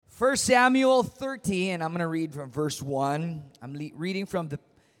First Samuel 13, and I'm going to read from verse 1. I'm reading from the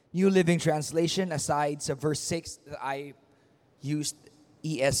New Living Translation, aside sa verse 6 that I used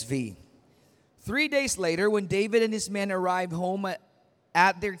ESV. 3 days later, when David and his men arrived home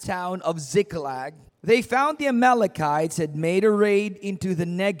at their town of Ziklag, they found the Amalekites had made a raid into the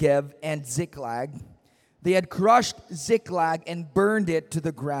Negev and Ziklag. They had crushed Ziklag and burned it to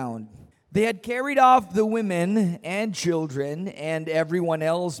the ground. They had carried off the women and children and everyone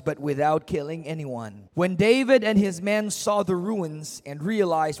else, but without killing anyone. When David and his men saw the ruins and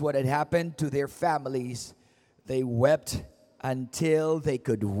realized what had happened to their families, they wept until they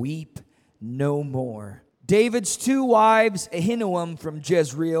could weep no more. David's two wives, Ahinoam from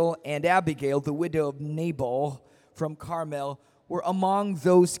Jezreel and Abigail, the widow of Nabal from Carmel, were among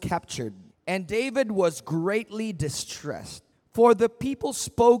those captured. And David was greatly distressed, for the people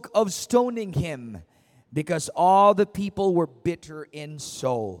spoke of stoning him, because all the people were bitter in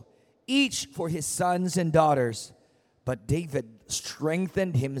soul, each for his sons and daughters. But David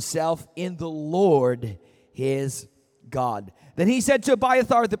strengthened himself in the Lord his God. Then he said to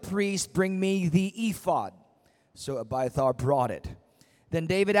Abiathar the priest, "Bring me the ephod." So Abiathar brought it. Then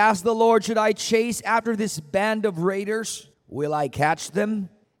David asked the Lord, "Should I chase after this band of raiders? Will I catch them?"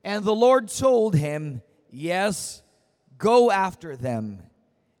 And the Lord told him, "Yes, go after them.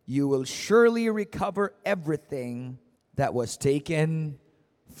 You will surely recover everything that was taken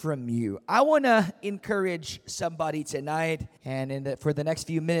from you." I want to encourage somebody tonight, and for the next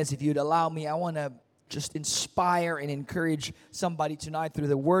few minutes, if you'd allow me, I want to just inspire and encourage somebody tonight through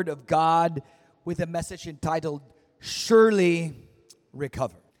the Word of God with a message entitled, "Surely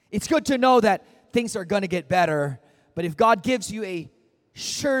Recover." It's good to know that things are going to get better, but if God gives you a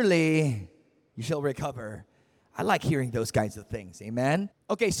surely you shall recover, I like hearing those kinds of things. Amen?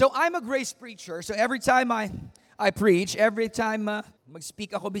 Okay, so I'm a grace preacher. So every time I preach, every time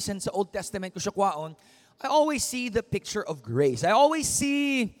mag-speak ako bisan sa Old Testament ko siya kwaon, I always see the picture of grace. I always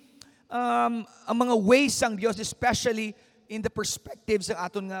see ang mga ways ng Diyos, especially in the perspectives ng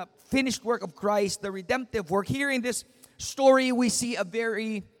aton nga finished work of Christ, the redemptive work. Here in this story, we see a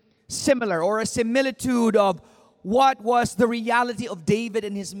very similar or a similitude of what was the reality of David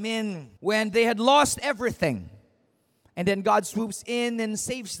and his men when they had lost everything. And then God swoops in and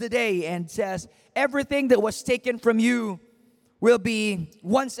saves the day and says, everything that was taken from you will be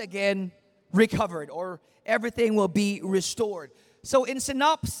once again recovered, or everything will be restored. So in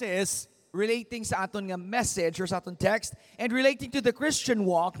synopsis, relating sa aton nga message or sa aton text, and relating to the Christian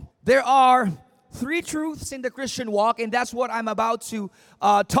walk, there are three truths in the Christian walk, and that's what I'm about to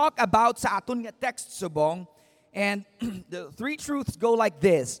talk about sa aton nga text subong. And the three truths go like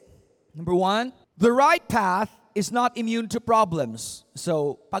this. Number one, the right path is not immune to problems.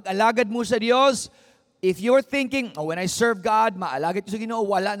 So, pag alagad mo sa Diyos, if you're thinking, when I serve God, maalagad ko sa Ginoo,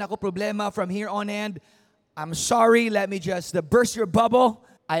 wala na ko problema from here on end, I'm sorry, let me just burst your bubble.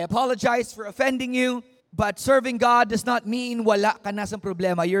 I apologize for offending you. But serving God does not mean wala ka na sa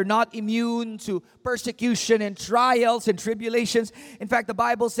problema. You're not immune to persecution and trials and tribulations. In fact, the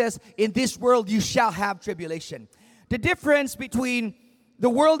Bible says, in this world you shall have tribulation. The difference between the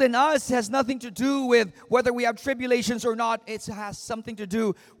world and us has nothing to do with whether we have tribulations or not. It has something to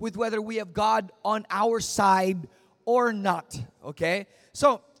do with whether we have God on our side or not. Okay?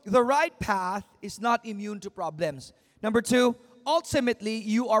 So, the right path is not immune to problems. Number two, ultimately,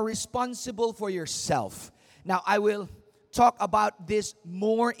 you are responsible for yourself. Now, I will talk about this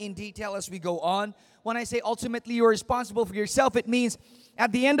more in detail as we go on. When I say ultimately you're responsible for yourself, it means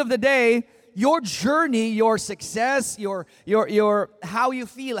at the end of the day, your journey, your success, your how you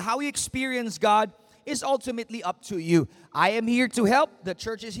feel, how you experience God is ultimately up to you. I am here to help. The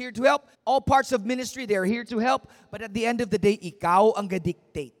church is here to help. All parts of ministry, they're here to help. But at the end of the day, ikaw ang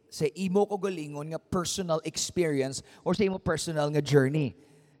ga-dictate sa imo ko galingon nga personal experience or sa imo personal nga journey.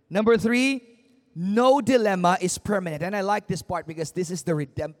 Number three, no dilemma is permanent. And I like this part because this is the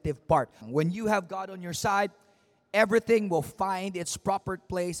redemptive part. When you have God on your side, everything will find its proper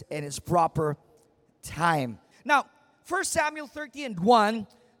place and its proper time. Now, 1 Samuel 13:1,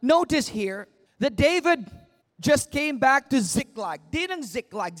 notice here that David just came back to Ziklag. Dinang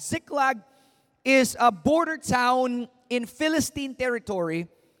Ziklag. Ziklag is a border town in Philistine territory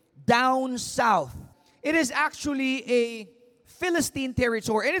down south. It is actually a Philistine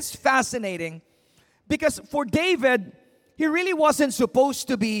territory. And it's fascinating because for David, he really wasn't supposed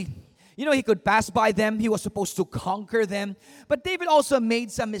to be, he could pass by them. He was supposed to conquer them. But David also made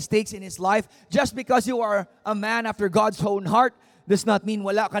some mistakes in his life. Just because you are a man after God's own heart does not mean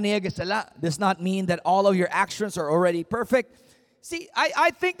wala ka niya sala. Does not mean that all of your actions are already perfect. See, I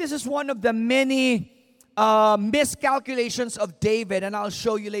think this is one of the many miscalculations of David, and I'll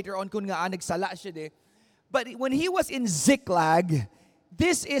show you later on kung nga nagsala siya de. But when he was in Ziklag,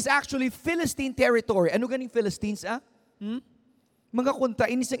 this is actually Philistine territory. Ano ganing Philistines, Mga kontra,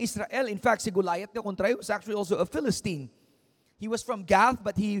 inis ng Israel. In fact, si Goliath na kontra was actually also a Philistine. He was from Gath,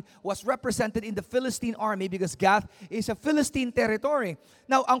 but he was represented in the Philistine army because Gath is a Philistine territory.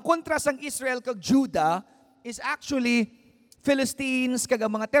 Now, ang kontras ng Israel kag Judah is actually Philistines, kag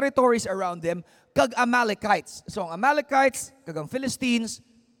ang mga territories around them, kag Amalekites. So, ang Amalekites, kag ang Philistines,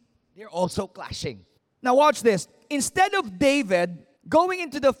 they're also clashing. Now, watch this. Instead of David going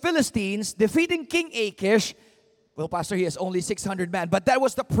into the Philistines, defeating King Achish, well, Pastor, he has only 600 men, but that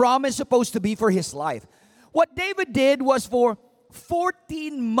was the promise supposed to be for his life. What David did was for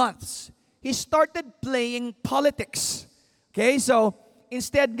 14 months, he started playing politics. Okay, so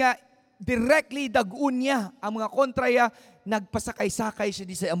instead nga, directly dagun niya ang mga kontraya, nagpasakay-sakay siya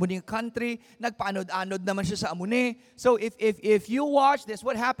di sa amuning country, nagpaanod-anod naman siya sa amune. So if you watch this,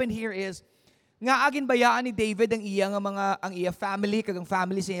 what happened here is, nga agin bayaan ni David ang iya family, kagang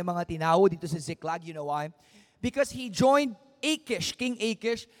family sa iya mga tinawo dito sa Ziklag, you know why? Because he joined Achish, King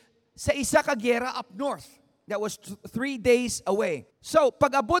Achish, sa isa ka gyera up north. That was 3 days away. So,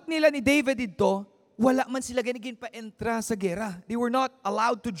 pag abot nila ni David dito, wala man sila ganigin pa-entra sa gera. They were not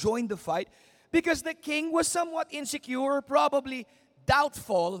allowed to join the fight because the king was somewhat insecure, probably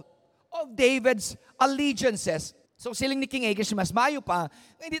doubtful of David's allegiances. So, siling ni King Achish, mas mayo pa,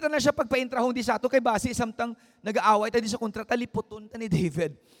 hindi na siya pagpa-entrahon di sa ato kay base samtang nag-aaway tayo di sa kontrata liputon ta ni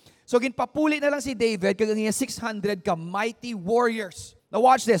David. So, ginpapuli na lang si David kag ang 600 ka mighty warriors. Now,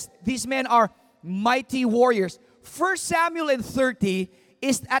 watch this. These men are mighty warriors. 1 Samuel 30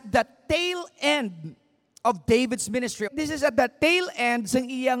 is at the tail end of David's ministry. This is at the tail end sang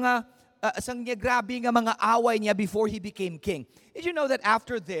iya nga grabe nga mga away niya before he became king. Did you know that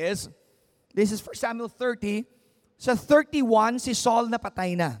after this is 1 Samuel 30, sa 31 si Saul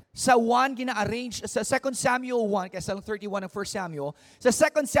napatay na. Sa 1 gina-arrange sa 2 Samuel 1 kaysa lang 31 ng 1 Samuel. Sa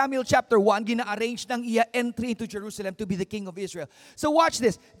 2 Samuel chapter 1 gina-arrange ng iya entry into Jerusalem to be the king of Israel. So watch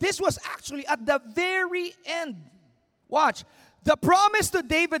this. This was actually at the very end. Watch. The promise to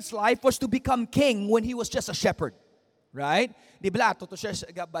David's life was to become king when he was just a shepherd. Right? Di ba? Toto siya,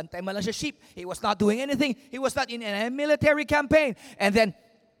 bantay man lang siya sheep. He was not doing anything. He was not in a military campaign. And then,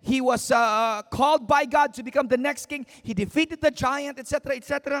 he was called by God to become the next king. He defeated the giant, etc.,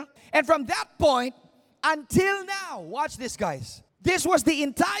 etc. And from that point until now, watch this, guys. This was the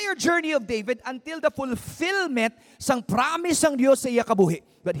entire journey of David until the fulfillment sang promise ng Diyos sa iya kabuhi.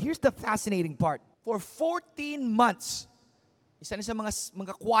 But here's the fascinating part. For 14 months, isa na sa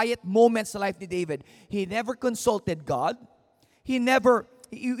mga quiet moments sa life ni David, he never consulted God.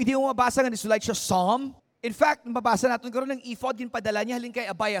 Hindi mo mabasa nga nisulat siya Psalm. In fact, mabasa natin karon ng ephod ginpadala niya halin kay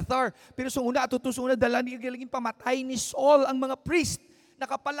Abiathar. Pero sunguna sunguna dala niya gilaging pamatay ni Saul ang mga priest.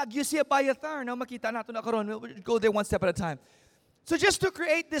 Nakapalagyo si Abiathar. Now makita natin na karon. We'll go there one step at a time. So just to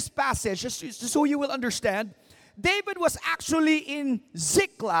create this passage, just so you will understand, David was actually in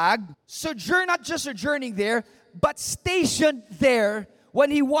Ziklag, not just sojourning there, but stationed there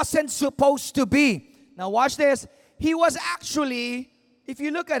when he wasn't supposed to be. Now watch this. He was actually, if you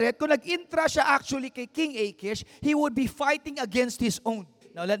look at it, kung nag-intra siya actually kay King Achish, he would be fighting against his own.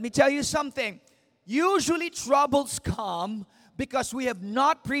 Now let me tell you something. Usually troubles come because we have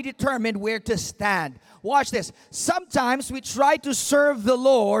not predetermined where to stand. Watch this. Sometimes we try to serve the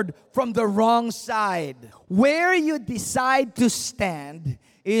Lord from the wrong side. Where you decide to stand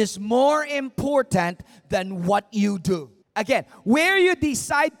is more important than what you do. Again, where you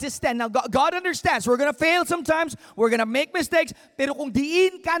decide to stand. Now, God understands. We're going to fail sometimes. We're going to make mistakes. Pero kung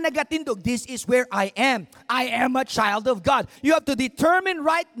diin ka nagatindog, this is where I am. I am a child of God. You have to determine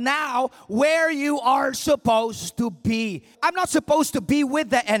right now where you are supposed to be. I'm not supposed to be with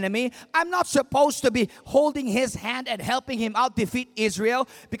the enemy. I'm not supposed to be holding his hand and helping him out defeat Israel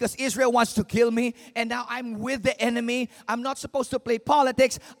because Israel wants to kill me. And now I'm with the enemy. I'm not supposed to play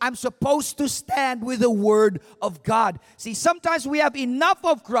politics. I'm supposed to stand with the word of God. See, sometimes we have enough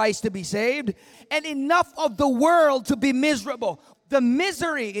of Christ to be saved and enough of the world to be miserable. The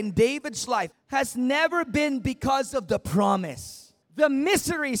misery in David's life has never been because of the promise. The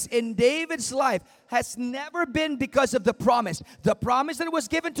miseries in David's life has never been because of the promise. The promise that was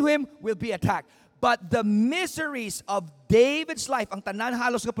given to him will be attacked. But the miseries of David's life, ang tanan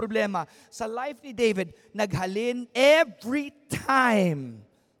halos nga problema sa life ni David, naghalin every time.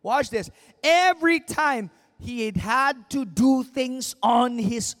 Watch this. Every time he had to do things on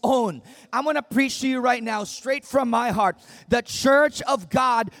his own. I'm going to preach to you right now, straight from my heart. The church of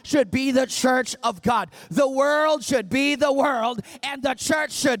God should be the church of God. The world should be the world, and the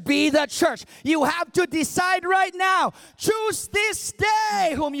church should be the church. You have to decide right now. Choose this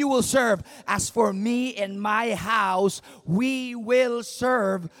day whom you will serve. As for me and my house, we will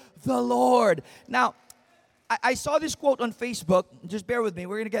serve the Lord. Now, I saw this quote on Facebook. Just bear with me.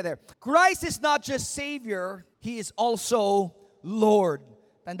 We're going to get there. Christ is not just Savior. He is also Lord.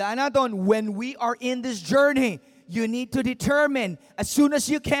 Tandaan natin, when we are in this journey, you need to determine as soon as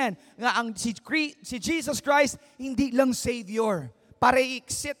you can nga si Jesus Christ hindi lang Savior. Para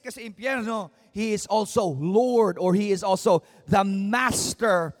i-exit ka sa impyerno, He is also Lord, or He is also the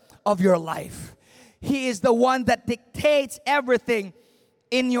master of your life. He is the one that dictates everything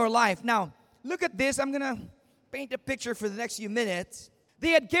in your life. Now, look at this. I'm going to paint a picture for the next few minutes.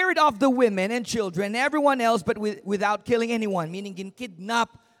 They had carried off the women and children, everyone else, but without killing anyone, meaning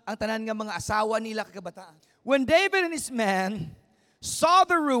kidnap ang tanan nga mga asawa nila kakabataan. When David and his men saw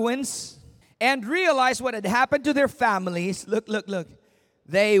the ruins and realized what had happened to their families, look,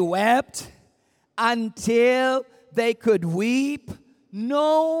 they wept until they could weep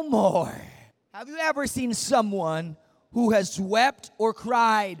no more. Have you ever seen someone who has wept or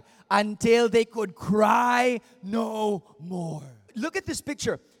cried until they could cry no more? Look at this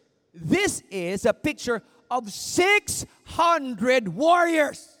picture. This is a picture of 600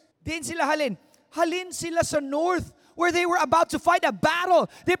 warriors. Din sila halin. Halin sila sa north where they were about to fight a battle.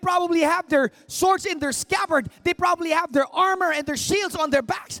 They probably have their swords in their scabbard. They probably have their armor and their shields on their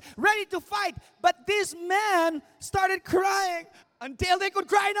backs, ready to fight. But this man started crying until they could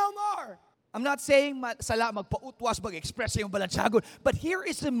cry no more. I'm not saying sala magpautwas, mag-express yung balansyagon, but here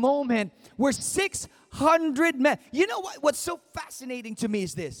is a moment where 600 men. You know what's so fascinating to me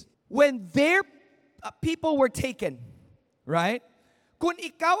is this. When their people were taken, right? Kung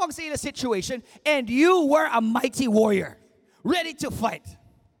ikaw ang sa ila situation and you were a mighty warrior, ready to fight.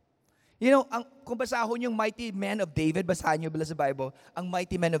 You know, kung basahon yung mighty men of David, basahan nyo bala sa Bible, ang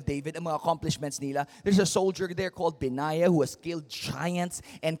mighty men of David, ang mga accomplishments nila. There's a soldier there called Benaiah who has killed giants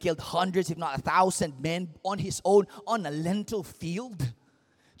and killed hundreds, if not 1,000 men on his own on a lentil field.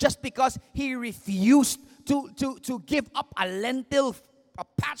 Just because he refused to give up a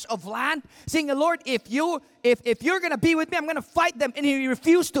patch of land, saying, Lord, if you're going to be with me, I'm going to fight them. And he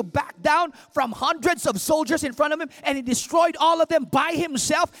refused to back down from hundreds of soldiers in front of him, and he destroyed all of them by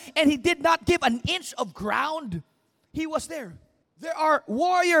himself, and he did not give an inch of ground. He was there. There are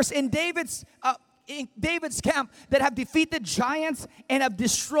warriors in David's camp that have defeated giants and have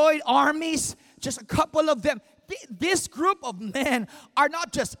destroyed armies, just a couple of them. This group of men are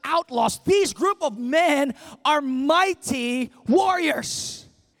not just outlaws. These group of men are mighty warriors.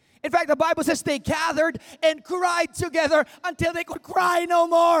 In fact, the Bible says they gathered and cried together until they could cry no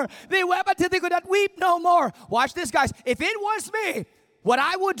more. They wept until they could not weep no more. Watch this, guys. If it was me, what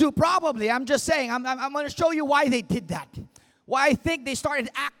I would do probably, I'm just saying, I'm going to show you why they did that. Why I think they started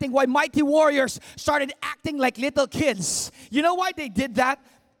acting, why mighty warriors started acting like little kids. You know why they did that?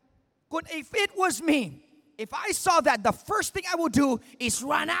 If it was me, if I saw that, the first thing I would do is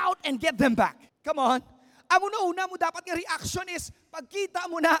run out and get them back. Come on. Amo na una mo dapat nga reaction is, pagkita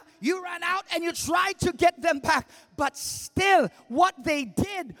mo na, you ran out and you tried to get them back. But still, what they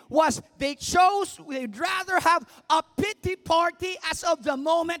did was they'd rather have a pity party as of the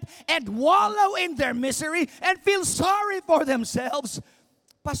moment and wallow in their misery and feel sorry for themselves.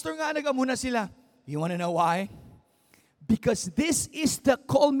 Pastor nga nagamuna sila. You want to know why? Because this is the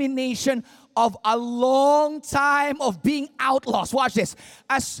culmination of a long time of being outlaws. Watch this.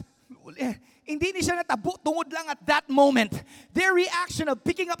 Hindi ni siya natabo tungod lang at that moment. Their reaction of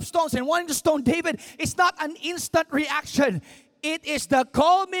picking up stones and wanting to stone David is not an instant reaction. It is the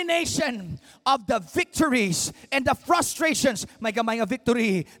culmination of the victories and the frustrations. May gamay nga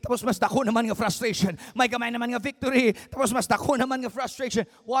victory, tapos mas dako naman nga frustration. May gamay naman nga victory, tapos mas dako naman nga frustration.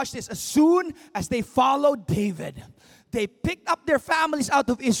 Watch this. As soon as they followed David, they picked up their families out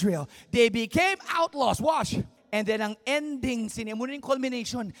of Israel. They became outlaws. Watch. And then ang ending, muna yung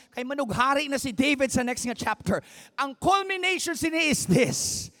culmination, kay manughari na si David sa next nga chapter. Ang culmination is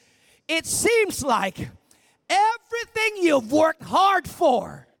this. It seems like everything you've worked hard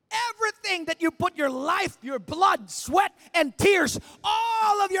for, everything that you put your life, your blood, sweat, and tears,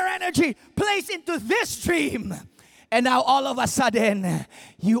 all of your energy placed into this dream. And now all of a sudden,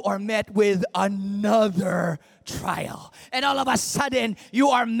 you are met with another trial. And all of a sudden, you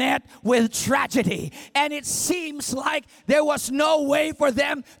are met with tragedy. And it seems like there was no way for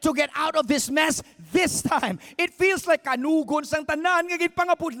them to get out of this mess. this time, it feels like kanugon sang tanan nga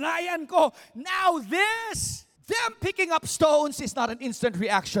gipangapudlayan ko. Now this, them picking up stones is not an instant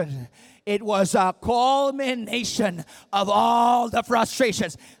reaction. It was a culmination of all the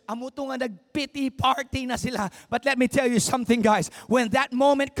frustrations. Amuto nga nag-pity party na sila. But let me tell you something, guys. When that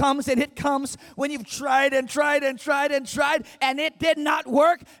moment comes, and it comes, when you've tried and tried and tried and tried, and it did not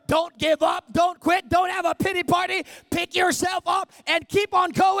work, don't give up, don't quit, don't have a pity party. Pick yourself up and keep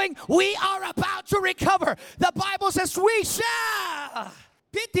on going. We are about to recover. The Bible says we shall.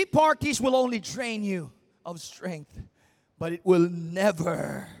 Pity parties will only drain you of strength, but it will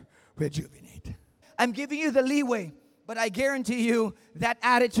never rejuvenate. I'm giving you the leeway, but I guarantee you that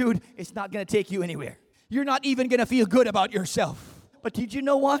attitude is not going to take you anywhere. You're not even going to feel good about yourself. But did you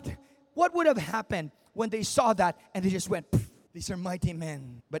know what? What would have happened when they saw that and they just went, these are mighty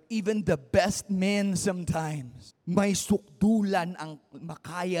men. But even the best men sometimes, may sukdulan ang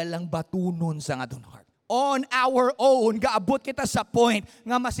makaya lang batunon sa atong heart. On our own, gaabot kita sa point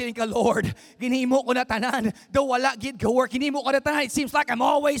nga masiling ka, Lord, ginhimo ko na tanan, daw wala gid ka work, ginhimo ko na tanan, it seems like I'm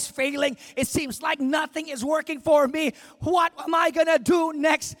always failing, it seems like nothing is working for me, what am I gonna do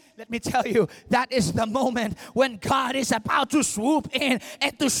next? Let me tell you, that is the moment when God is about to swoop in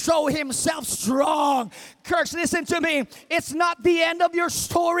and to show himself strong. Kirks, listen to me, it's not the end of your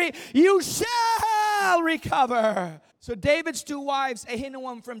story, you shall recover. So David's two wives,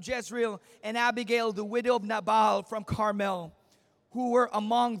 Ahinoam from Jezreel and Abigail, the widow of Nabal from Carmel, who were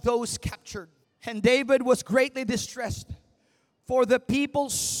among those captured. And David was greatly distressed, for the people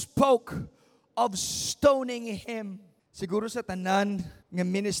spoke of stoning him. Siguro sa tanan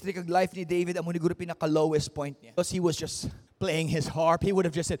ng ministry kag life ni David, amo siguro pinaka-lowest point niya. Because he was just playing his harp. He would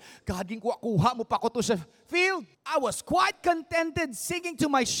have just said, God, kuha mo pa ko to sa field. I was quite contented singing to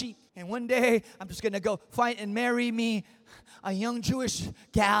my sheep. And one day, I'm just going to go find and marry me a young Jewish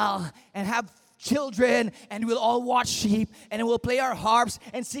gal and have children, and we'll all watch sheep, and we'll play our harps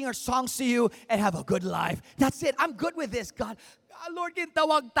and sing our songs to you and have a good life. That's it. I'm good with this, God. Lord,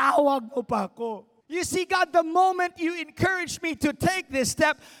 tawag-tawag mo pa ko. You see, God, the moment you encourage me to take this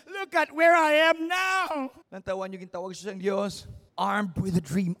step, look at where I am now. Nantawan yung tawag siya ng Diyos. Armed with a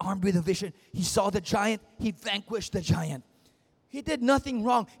dream, armed with a vision. He saw the giant. He vanquished the giant. He did nothing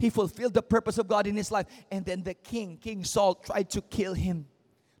wrong. He fulfilled the purpose of God in his life. And then the king, King Saul, tried to kill him.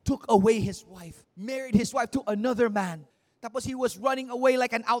 Took away his wife. Married his wife to another man. Tapos he was running away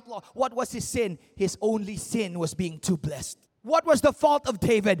like an outlaw. What was his sin? His only sin was being too blessed. What was the fault of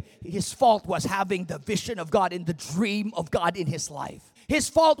David? His fault was having the vision of God and the dream of God in his life. His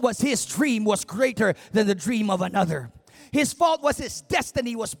fault was his dream was greater than the dream of another. His fault was his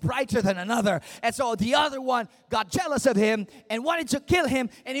destiny was brighter than another. And so the other one got jealous of him and wanted to kill him,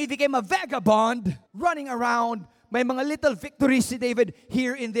 and he became a vagabond running around. May mga little victories si David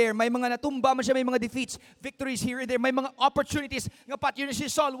here and there. May mga natumba man siya, may mga defeats, victories here and there. May mga opportunities. Nga pat yun si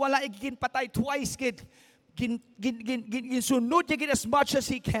Saul, wala igigin patay twice kid. Ginsunod niya as much as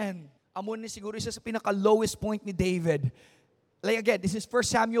he can. Amon ni siguro isa sa pinaka-lowest point ni David. Like again, this is 1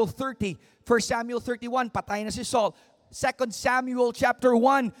 Samuel 30. 1 Samuel 31, patay na si Saul. 2 Samuel chapter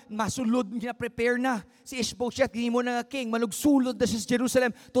 1, masulod na prepare na. Si Ishbosheth, gini mo na king, manugsulod na sa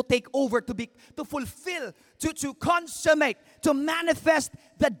Jerusalem to take over, to fulfill, to consummate, to manifest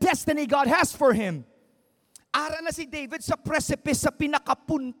the destiny God has for him. Ara na si David sa precipice, sa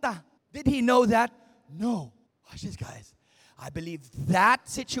pinakapunta. Did he know that? No. Watch this, guys. I believe that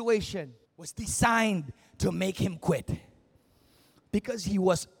situation was designed to make him quit. Because he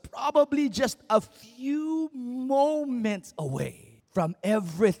was probably just a few moments away from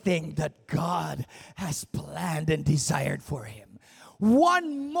everything that God has planned and desired for him.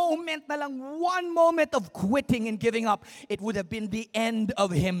 One moment na lang, one moment of quitting and giving up, it would have been the end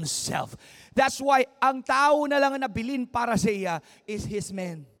of himself. That's why ang tao na lang na bilin para sa iya is his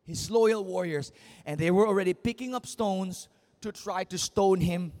men, his loyal warriors. And they were already picking up stones to try to stone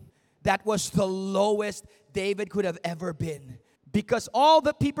him. That was the lowest David could have ever been. Because all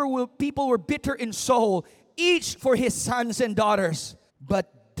the people were bitter in soul, each for his sons and daughters.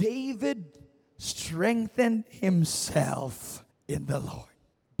 But David strengthened himself in the Lord.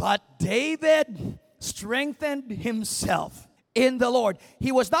 But David strengthened himself in the Lord.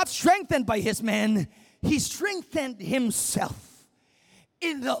 He was not strengthened by his men. He strengthened himself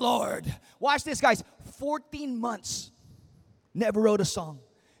in the Lord. Watch this, guys. 14 months. Never wrote a song.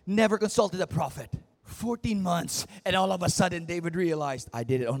 Never consulted a prophet. 14 months, and all of a sudden David realized, I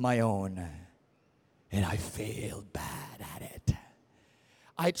did it on my own, and I failed bad at it.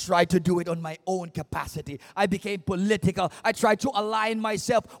 I tried to do it on my own capacity. I became political. I tried to align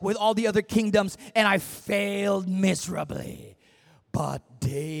myself with all the other kingdoms, and I failed miserably. But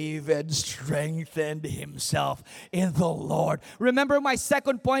David strengthened himself in the Lord. Remember my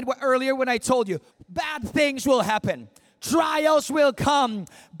second point earlier when I told you, bad things will happen. Trials will come,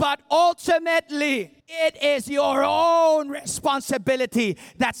 but ultimately, it is your own responsibility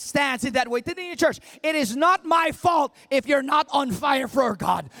that stands in that way. To the church, it is not my fault if you're not on fire for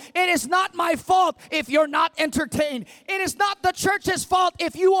God. It is not my fault if you're not entertained. It is not the church's fault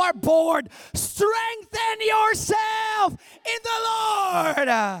if you are bored. Strengthen yourself in the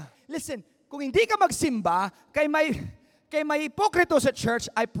Lord. Listen, kung hindi ka magsimba, kay may hipokrito sa church,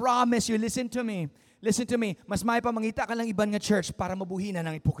 I promise you, listen to me, mas may pamangita ka lang iban nga church para mabuhina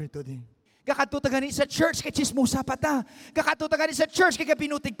ng hipokrito din. Kakatuta gani sa church kay chismusa pa ta. Kakatuta gani sa church kay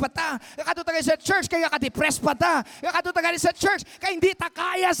pinutig pa ta. Kakatuta gani sa church kay ka-depress pa ta. Kakatuta gani sa church kay hindi ta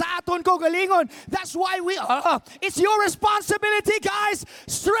kaya sa aton ko galingon. That's why it's your responsibility, guys.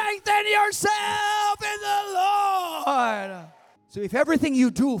 Strengthen yourself in the Lord. So if everything you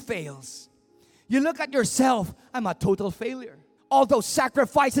do fails, you look at yourself, I'm a total failure. All those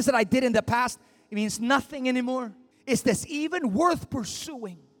sacrifices that I did in the past, it means nothing anymore. Is this even worth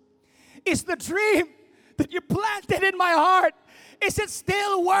pursuing? Is the dream that you planted in my heart, is it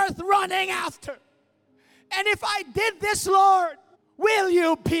still worth running after? And if I did this, Lord, will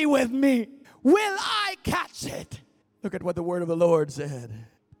you be with me? Will I catch it? Look at what the word of the Lord said.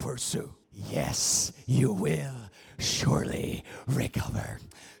 Pursue. Yes, you will surely recover.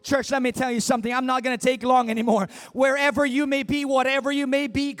 Church, let me tell you something. I'm not going to take long anymore. Wherever you may be, whatever you may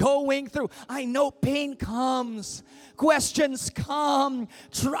be going through, I know pain comes. Questions come.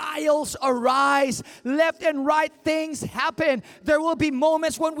 Trials arise. Left and right things happen. There will be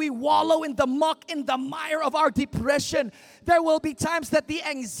moments when we wallow in the muck, in the mire of our depression. There will be times that the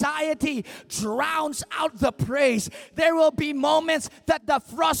anxiety drowns out the praise. There will be moments that the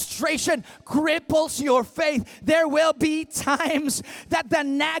frustration cripples your faith. There will be times that the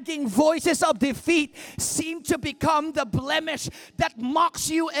nagging voices of defeat seem to become the blemish that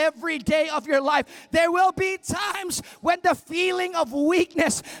mocks you every day of your life. There will be times when the feeling of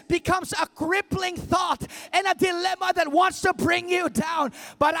weakness becomes a crippling thought and a dilemma that wants to bring you down.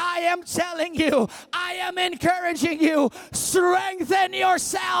 But I am telling you, I am encouraging you, strengthen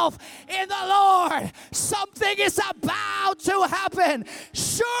yourself in the Lord. Something is about to happen.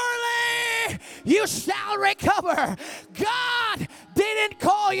 Surely you shall recover. God didn't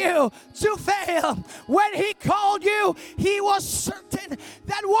call you to fail. When He called you, He was certain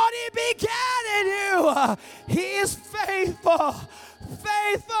that what He began in you, He is faithful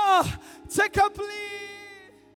to complete.